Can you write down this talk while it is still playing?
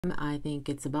I think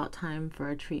it's about time for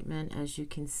a treatment. As you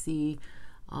can see,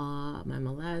 my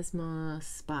melasma,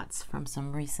 spots from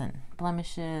some recent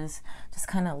blemishes, just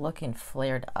kind of looking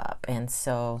flared up. And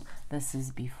so this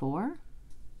is before.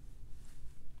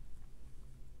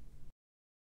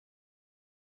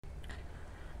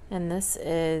 And this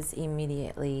is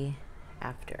immediately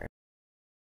after.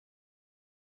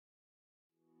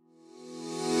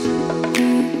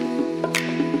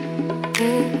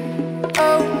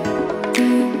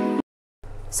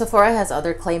 Sephora has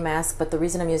other clay masks, but the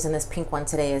reason I'm using this pink one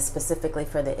today is specifically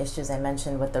for the issues I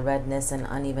mentioned with the redness and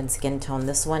uneven skin tone.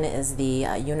 This one is the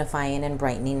unifying and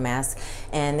brightening mask,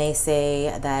 and they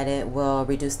say that it will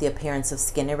reduce the appearance of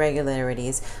skin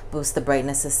irregularities, boost the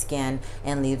brightness of skin,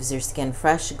 and leaves your skin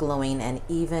fresh, glowing, and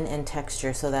even in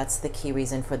texture. So that's the key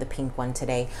reason for the pink one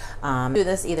today. Do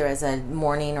this either as a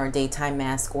morning or daytime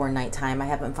mask or nighttime. I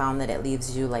haven't found that it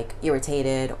leaves you like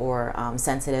irritated or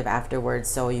sensitive afterwards,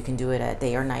 so you can do it at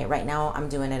day or night. Right now I'm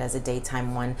doing it as a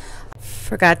daytime one.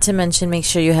 Forgot to mention, make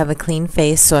sure you have a clean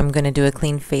face, so I'm going to do a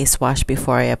clean face wash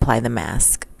before I apply the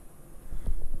mask.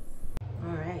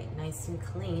 Alright, nice and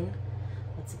clean.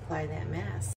 Let's apply that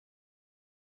mask.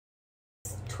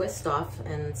 Twist off,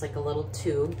 and it's like a little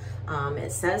tube.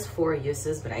 It says 4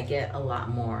 uses, but I get a lot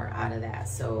more out of that,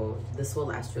 so this will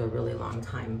last you a really long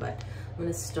time. But I'm going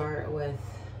to start with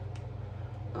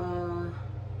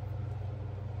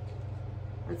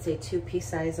let's say 2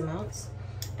 pea-sized amounts,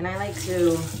 and I like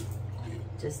to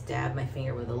just dab my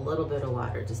finger with a little bit of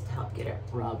water just to help get it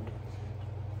rubbed,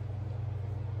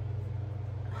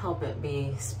 help it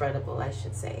be spreadable, I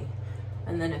should say.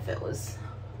 And then if it was,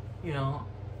 you know,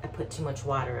 I put too much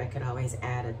water, I could always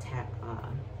add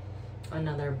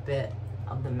another bit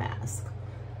of the mask.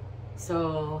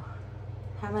 So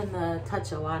having the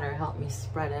touch of water helped me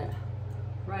spread it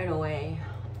right away.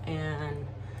 And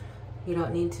you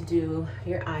don't need to do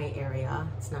your eye area.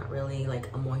 It's not really like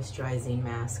a moisturizing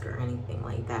mask or anything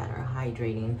like that, or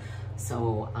hydrating.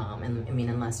 So, and I mean,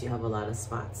 unless you have a lot of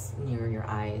spots near your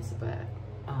eyes, but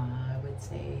I would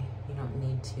say you don't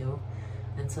need to.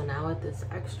 And so now with this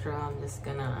extra, I'm just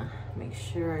gonna make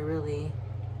sure I really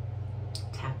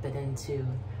tap it into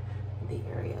the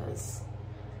areas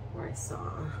where I saw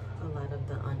a lot of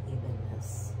the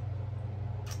unevenness.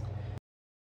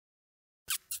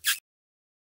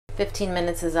 15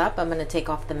 minutes is up. I'm going to take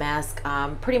off the mask.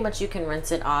 Pretty much you can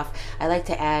rinse it off. I like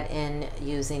to add in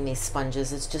using these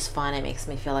sponges. It's just fun. It makes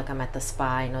me feel like I'm at the spa.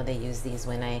 I know they use these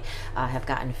when I have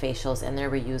gotten facials, and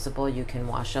they're reusable. You can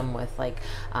wash them with like,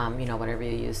 you know, whatever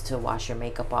you use to wash your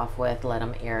makeup off with. Let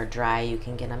them air dry. You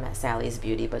can get them at Sally's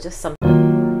Beauty, but just some.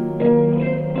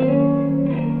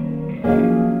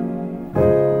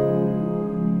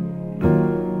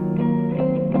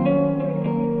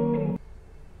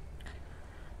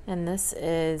 And this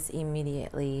is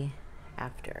immediately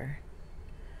after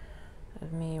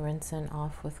of me rinsing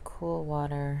off with cool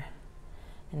water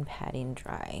and patting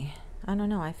dry. I don't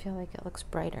know, I feel like it looks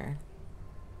brighter.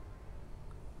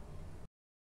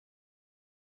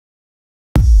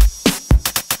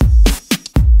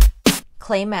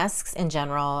 Clay masks in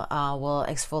general will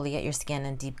exfoliate your skin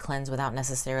and deep cleanse without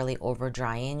necessarily over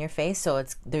drying your face. So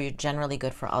they're generally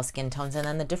good for all skin tones, and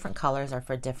then the different colors are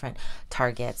for different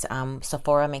targets.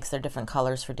 Sephora makes their different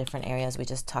colors for different areas. We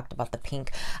just talked about the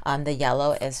pink. The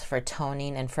yellow is for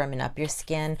toning and firming up your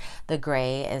skin. The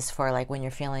gray is for like when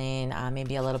you're feeling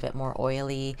maybe a little bit more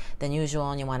oily than usual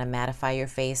and you want to mattify your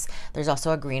face. There's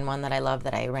also a green one that I love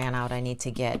that I ran out, I need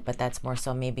to get, but that's more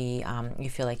so maybe you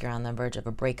feel like you're on the verge of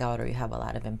a breakout, or you have a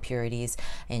lot of impurities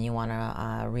and you want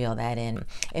to reel that in.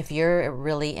 If you're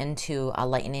really into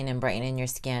lightening and brightening your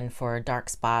skin for dark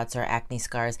spots or acne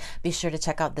scars, be sure to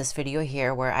check out this video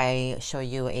here where I show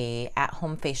you a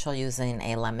at-home facial using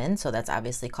a lemon. So that's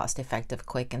obviously cost-effective,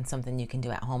 quick, and something you can do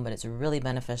at home, but it's really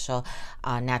beneficial,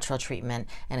 natural treatment,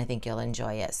 and I think you'll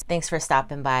enjoy it. Thanks for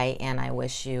stopping by, and I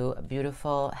wish you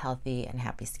beautiful, healthy, and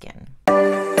happy skin.